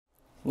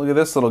Look at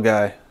this little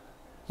guy.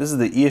 This is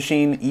the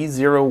Eachine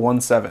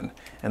E017,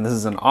 and this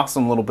is an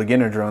awesome little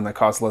beginner drone that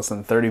costs less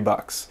than 30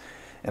 bucks.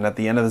 And at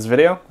the end of this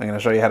video, I'm going to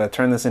show you how to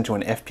turn this into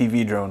an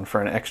FPV drone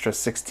for an extra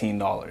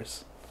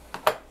 $16.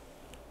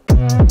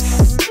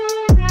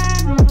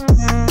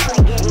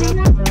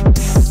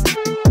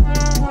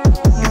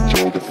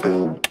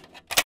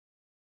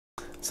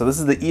 So this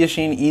is the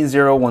Eachine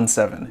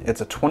E017.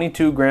 It's a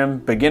 22-gram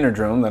beginner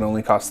drone that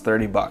only costs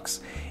 30 bucks.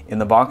 In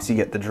the box you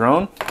get the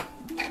drone,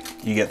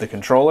 you get the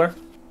controller,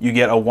 you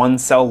get a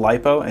 1-cell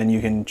LiPo, and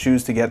you can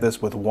choose to get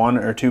this with 1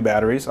 or 2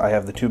 batteries. I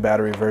have the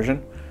 2-battery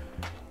version.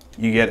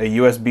 You get a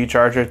USB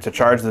charger to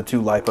charge the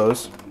 2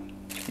 LiPos.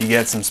 You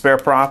get some spare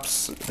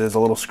props. There's a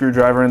little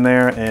screwdriver in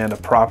there and a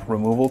prop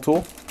removal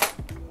tool.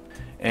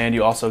 And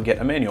you also get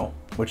a manual,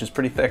 which is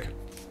pretty thick.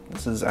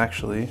 This is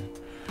actually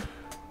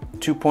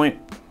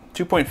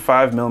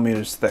 2.5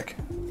 millimeters thick.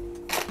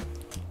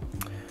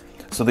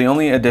 So the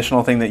only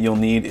additional thing that you'll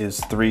need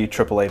is 3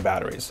 AAA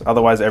batteries.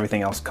 Otherwise,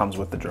 everything else comes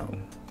with the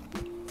drone.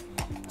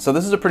 So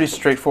this is a pretty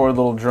straightforward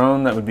little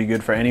drone that would be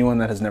good for anyone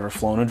that has never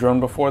flown a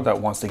drone before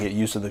that wants to get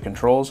used to the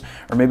controls,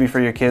 or maybe for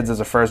your kids as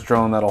a first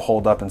drone that'll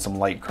hold up in some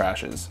light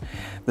crashes.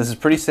 This is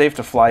pretty safe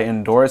to fly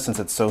indoors since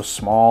it's so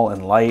small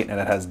and light and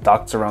it has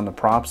ducts around the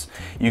props.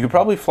 You could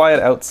probably fly it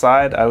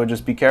outside. I would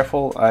just be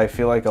careful. I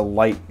feel like a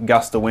light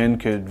gust of wind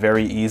could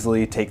very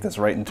easily take this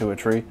right into a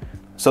tree.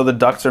 So the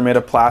ducts are made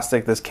of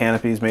plastic. This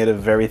canopy is made of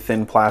very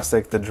thin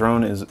plastic. The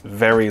drone is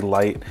very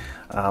light.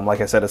 Like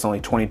I said, it's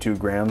only 22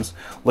 grams.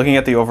 Looking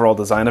at the overall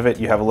design of it,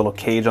 you have a little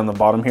cage on the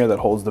bottom here that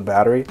holds the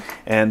battery.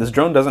 And this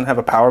drone doesn't have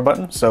a power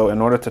button. So in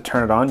order to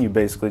turn it on, you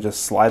basically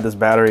just slide this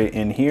battery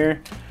in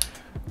here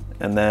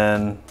and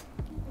then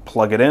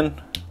plug it in.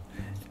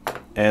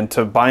 And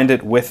to bind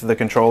it with the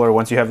controller,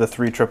 once you have the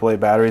 3 AAA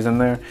batteries in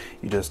there,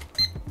 you just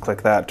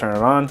click that, turn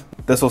it on.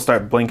 This will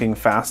start blinking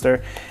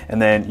faster,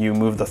 and then you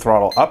move the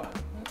throttle up,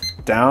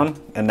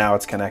 down, and now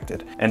it's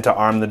connected. And to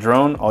arm the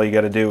drone, all you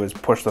gotta do is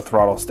push the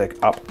throttle stick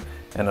up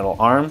and it'll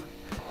arm.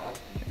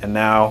 And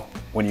now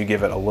when you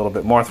give it a little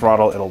bit more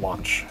throttle, it'll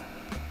launch.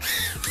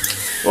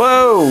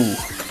 Whoa!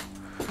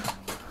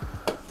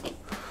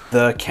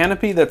 The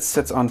canopy that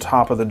sits on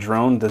top of the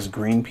drone, this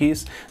green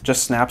piece,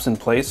 just snaps in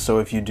place. So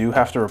if you do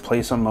have to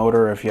replace a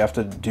motor, or if you have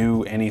to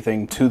do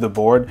anything to the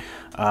board,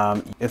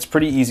 it's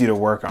pretty easy to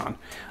work on.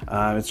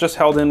 It's just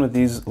held in with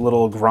these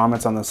little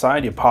grommets on the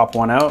side. You pop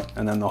one out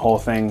and then the whole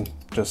thing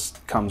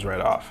just comes right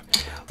off.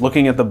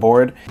 Looking at the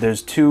board,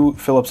 there's 2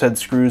 Phillips head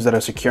screws that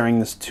are securing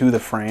this to the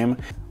frame.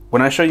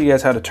 When I show you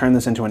guys how to turn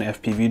this into an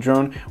FPV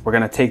drone, we're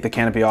gonna take the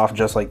canopy off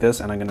just like this,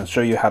 and I'm gonna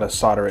show you how to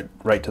solder it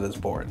right to this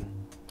board.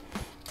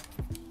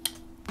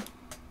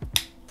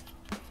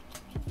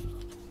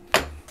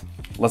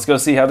 Let's go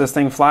see how this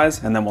thing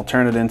flies, and then we'll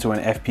turn it into an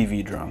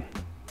FPV drone.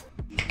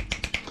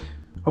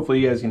 Hopefully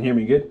you guys can hear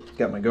me good.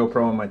 Got my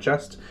GoPro on my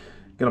chest.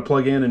 Gonna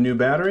plug in a new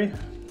battery,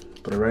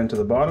 put it right into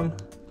the bottom,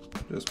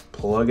 just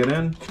plug it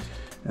in,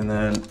 and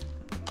then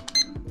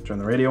turn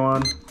the radio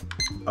on,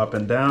 up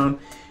and down,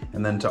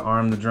 and then to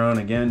arm the drone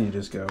again, you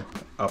just go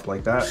up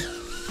like that,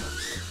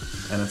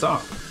 and it's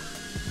off.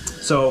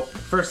 So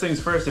first things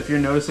first, if you're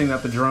noticing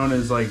that the drone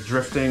is like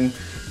drifting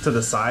to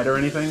the side or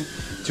anything,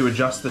 to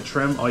adjust the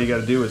trim, all you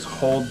gotta do is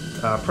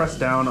press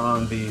down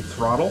on the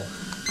throttle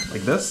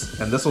like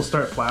this, and this will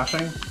start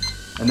flashing.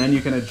 And then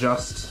you can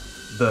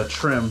adjust the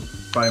trim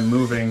by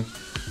moving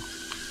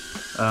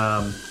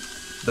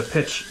the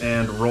pitch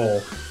and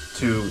roll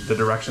to the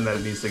direction that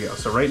it needs to go.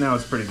 So right now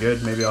it's pretty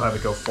good. Maybe I'll have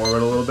it go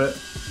forward a little bit.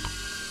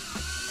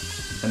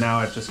 And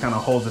now it just kind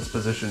of holds its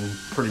position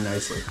pretty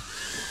nicely.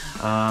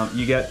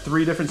 You get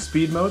 3 different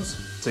speed modes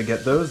to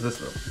get those.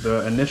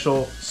 The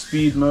initial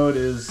speed mode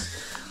is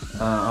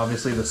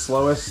obviously the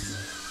slowest.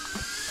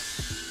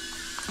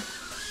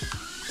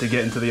 To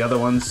get into the other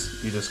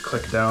ones, you just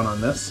click down on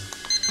this.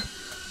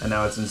 And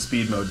now it's in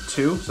speed mode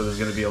 2, so there's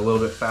gonna be a little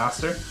bit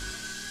faster.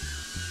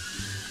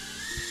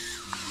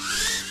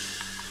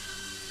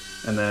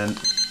 And then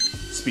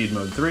speed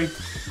mode 3,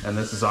 and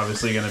this is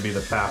obviously gonna be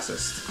the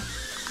fastest.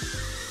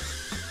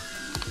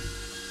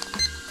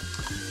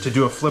 To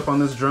do a flip on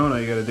this drone, all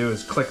you gotta do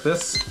is click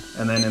this,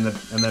 and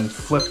then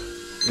flip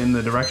in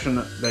the direction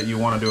that you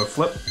wanna do a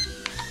flip.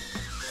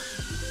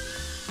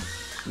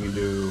 You can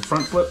do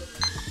front flip,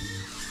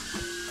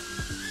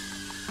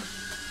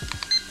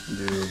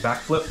 do back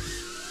flip.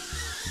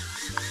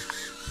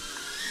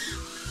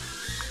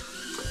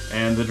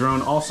 And the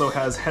drone also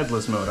has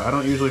headless mode. I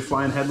don't usually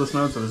fly in headless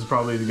mode, so this is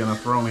probably gonna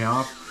throw me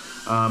off.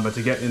 But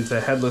to get into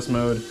headless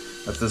mode,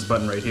 that's this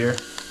button right here.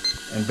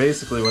 And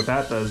basically what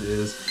that does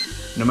is,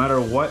 no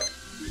matter what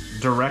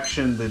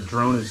direction the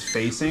drone is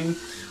facing,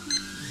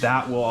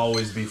 that will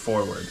always be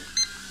forward.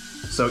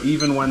 So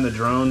even when the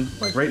drone,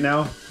 like right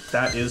now,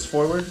 that is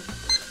forward,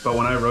 but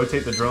when I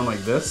rotate the drone like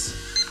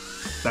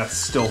this, that's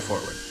still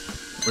forward,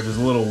 which is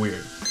a little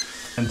weird.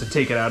 And to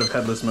take it out of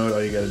headless mode,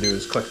 all you gotta do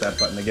is click that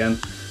button again,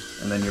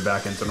 and then you're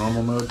back into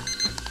normal mode.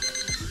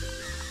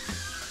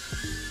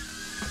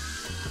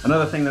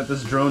 Another thing that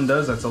this drone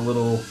does that's a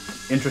little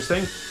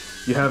interesting,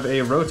 you have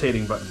a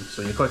rotating button.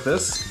 So you click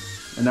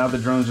this, And now the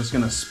drone's just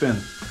gonna spin.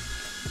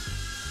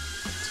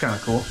 It's kind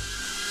of cool.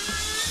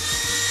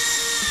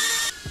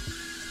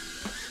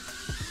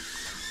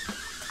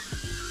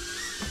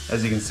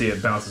 As you can see,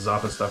 it bounces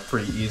off of stuff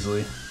pretty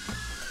easily.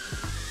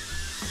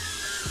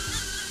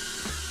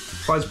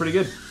 Flies pretty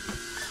good.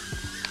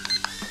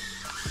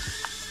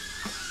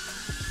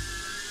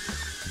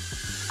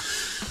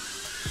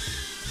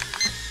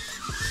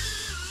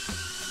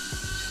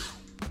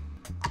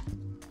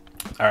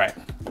 All right,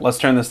 let's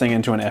turn this thing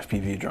into an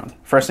FPV drone.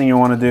 First thing you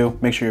want to do,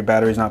 make sure your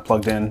battery's not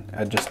plugged in.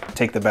 Just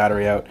take the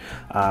battery out.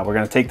 We're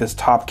going to take this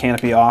top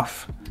canopy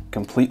off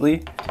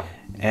completely,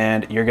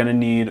 and you're going to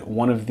need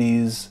one of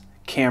these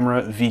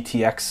camera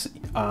VTX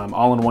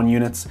all-in-one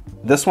units.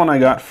 This one I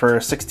got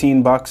for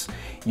 16 bucks.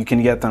 You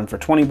can get them for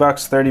 20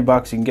 bucks, 30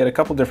 bucks. You can get a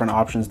couple different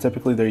options.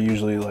 Typically they're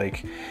usually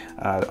like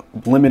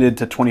limited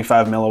to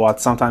 25 milliwatts.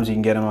 Sometimes you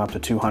can get them up to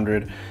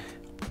 200.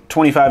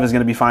 25 is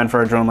going to be fine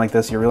for a drone like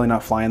this. You're really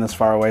not flying this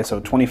far away,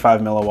 so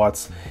 25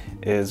 milliwatts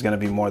is going to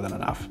be more than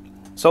enough.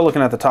 So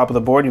looking at the top of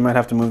the board, you might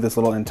have to move this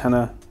little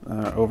antenna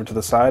over to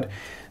the side.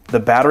 The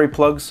battery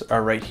plugs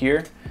are right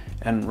here,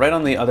 and right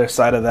on the other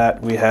side of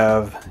that we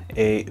have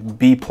a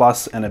B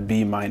plus and a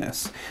B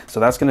minus. So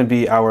that's going to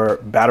be our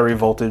battery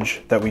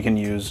voltage that we can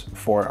use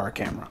for our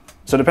camera.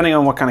 So depending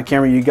on what kind of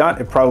camera you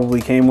got, it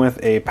probably came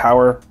with a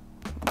power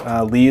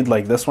lead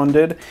like this one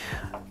did.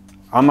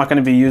 I'm not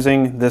going to be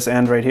using this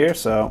end right here,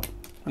 so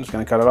I'm just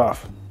going to cut it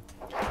off.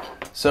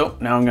 So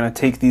now I'm going to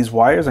take these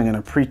wires, I'm going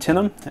to pre-tin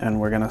them, and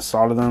we're going to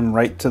solder them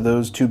right to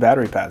those two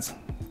battery pads.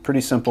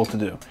 Pretty simple to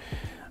do.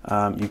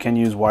 You can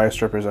use wire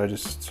strippers. I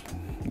just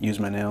use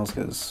my nails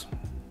because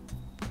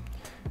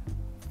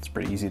it's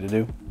pretty easy to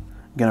do.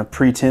 I'm going to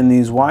pre-tin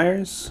these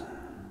wires.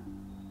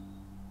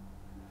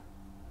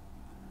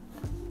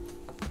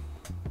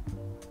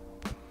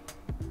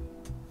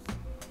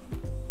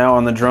 Now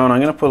on the drone,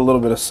 I'm going to put a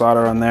little bit of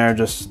solder on there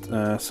just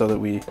so that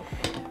we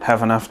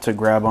have enough to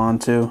grab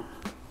onto.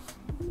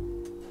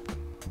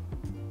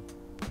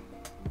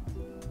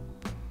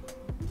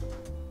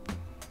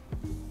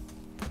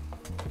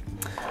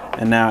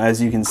 And now as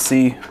you can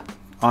see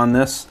on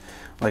this,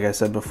 like I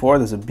said before,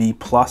 there's a B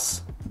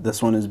plus,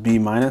 this one is B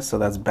minus, so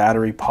that's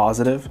battery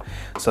positive.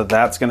 So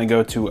that's going to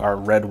go to our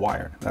red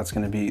wire. That's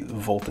going to be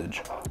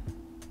voltage.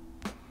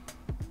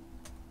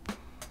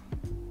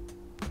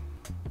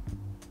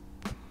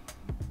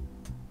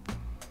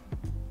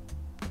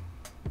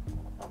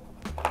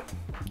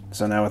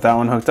 So now with that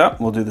one hooked up,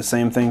 we'll do the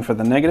same thing for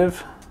the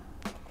negative.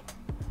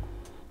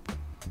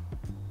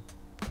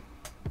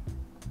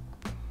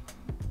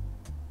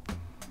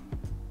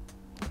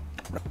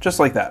 Just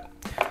like that.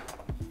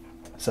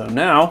 So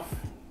now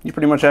you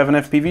pretty much have an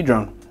FPV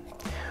drone.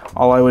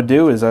 All I would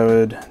do is I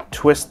would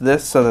twist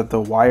this so that the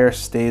wire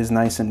stays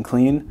nice and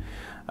clean.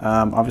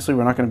 Obviously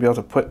we're not going to be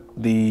able to put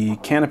the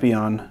canopy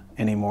on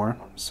anymore.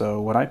 So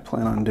what I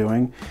plan on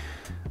doing,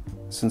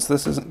 since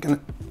this isn't going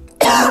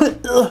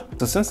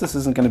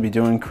to be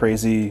doing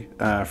crazy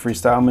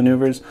freestyle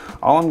maneuvers,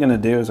 all I'm going to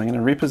do is I'm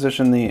going to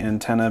reposition the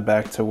antenna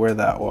back to where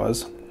that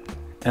was.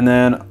 And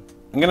then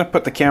I'm going to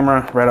put the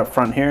camera right up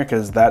front here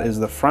because that is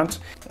the front.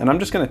 And I'm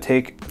just going to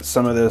take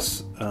some of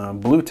this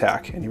blue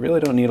tack, and you really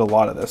don't need a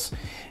lot of this.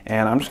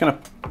 And I'm just going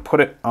to put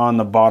it on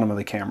the bottom of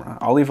the camera.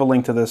 I'll leave a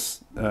link to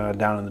this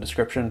down in the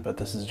description, but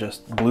this is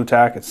just blue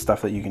tack. It's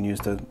stuff that you can use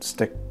to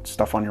stick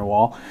stuff on your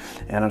wall.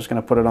 And I'm just going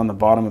to put it on the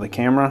bottom of the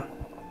camera.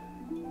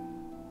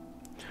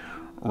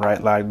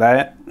 Right like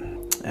that.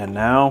 And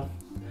now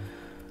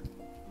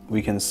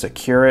we can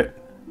secure it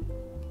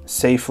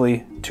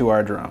safely to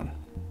our drone.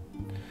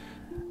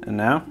 And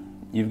now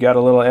you've got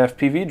a little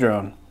FPV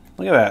drone.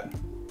 Look at that.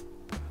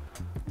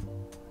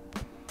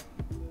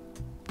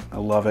 I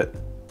love it.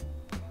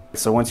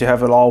 So once you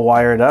have it all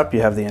wired up, you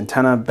have the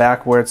antenna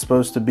back where it's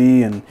supposed to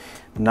be, and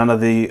none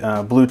of the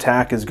blue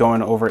tack is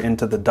going over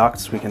into the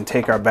ducts. We can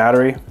take our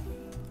battery,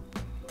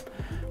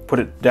 put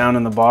it down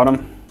in the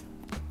bottom,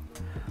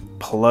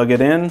 plug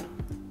it in,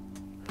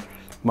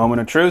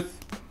 moment of truth.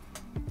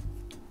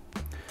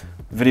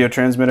 Video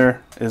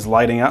transmitter is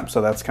lighting up,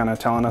 so that's kind of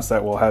telling us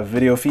that we'll have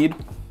video feed.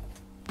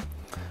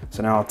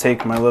 So now I'll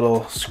take my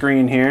little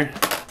screen here.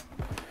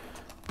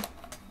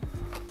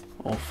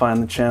 We'll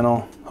find the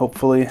channel,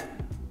 hopefully.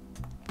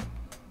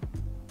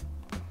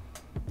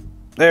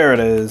 There it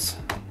is.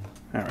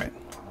 All right.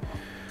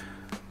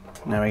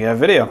 Now we got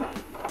video.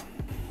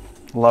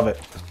 Love it.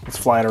 Let's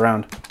fly it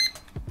around.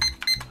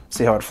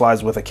 See how it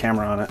flies with a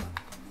camera on it.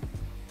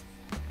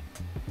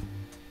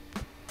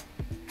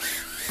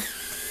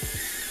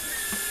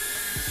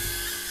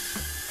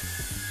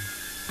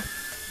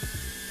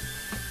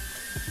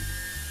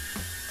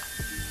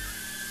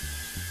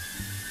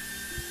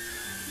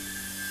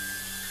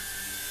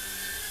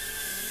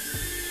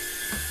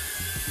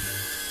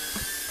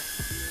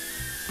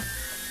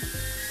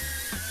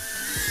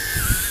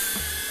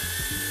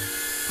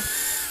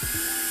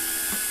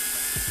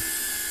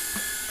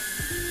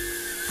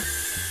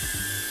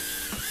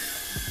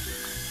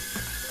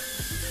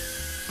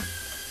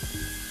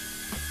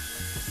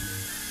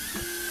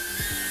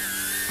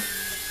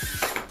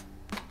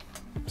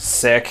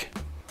 Sick.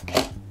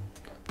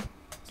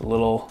 It's a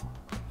little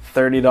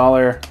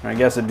 $30, I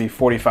guess it'd be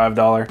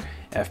 $45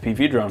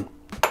 FPV drone.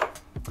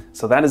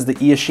 So that is the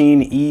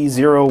Eachine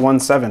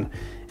E017,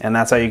 and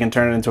that's how you can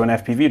turn it into an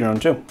FPV drone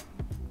too.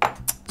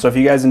 So if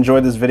you guys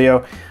enjoyed this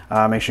video,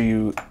 make sure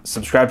you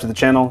subscribe to the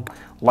channel,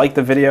 like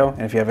the video,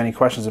 and if you have any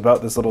questions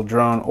about this little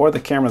drone or the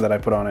camera that I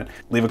put on it,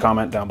 leave a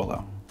comment down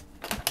below.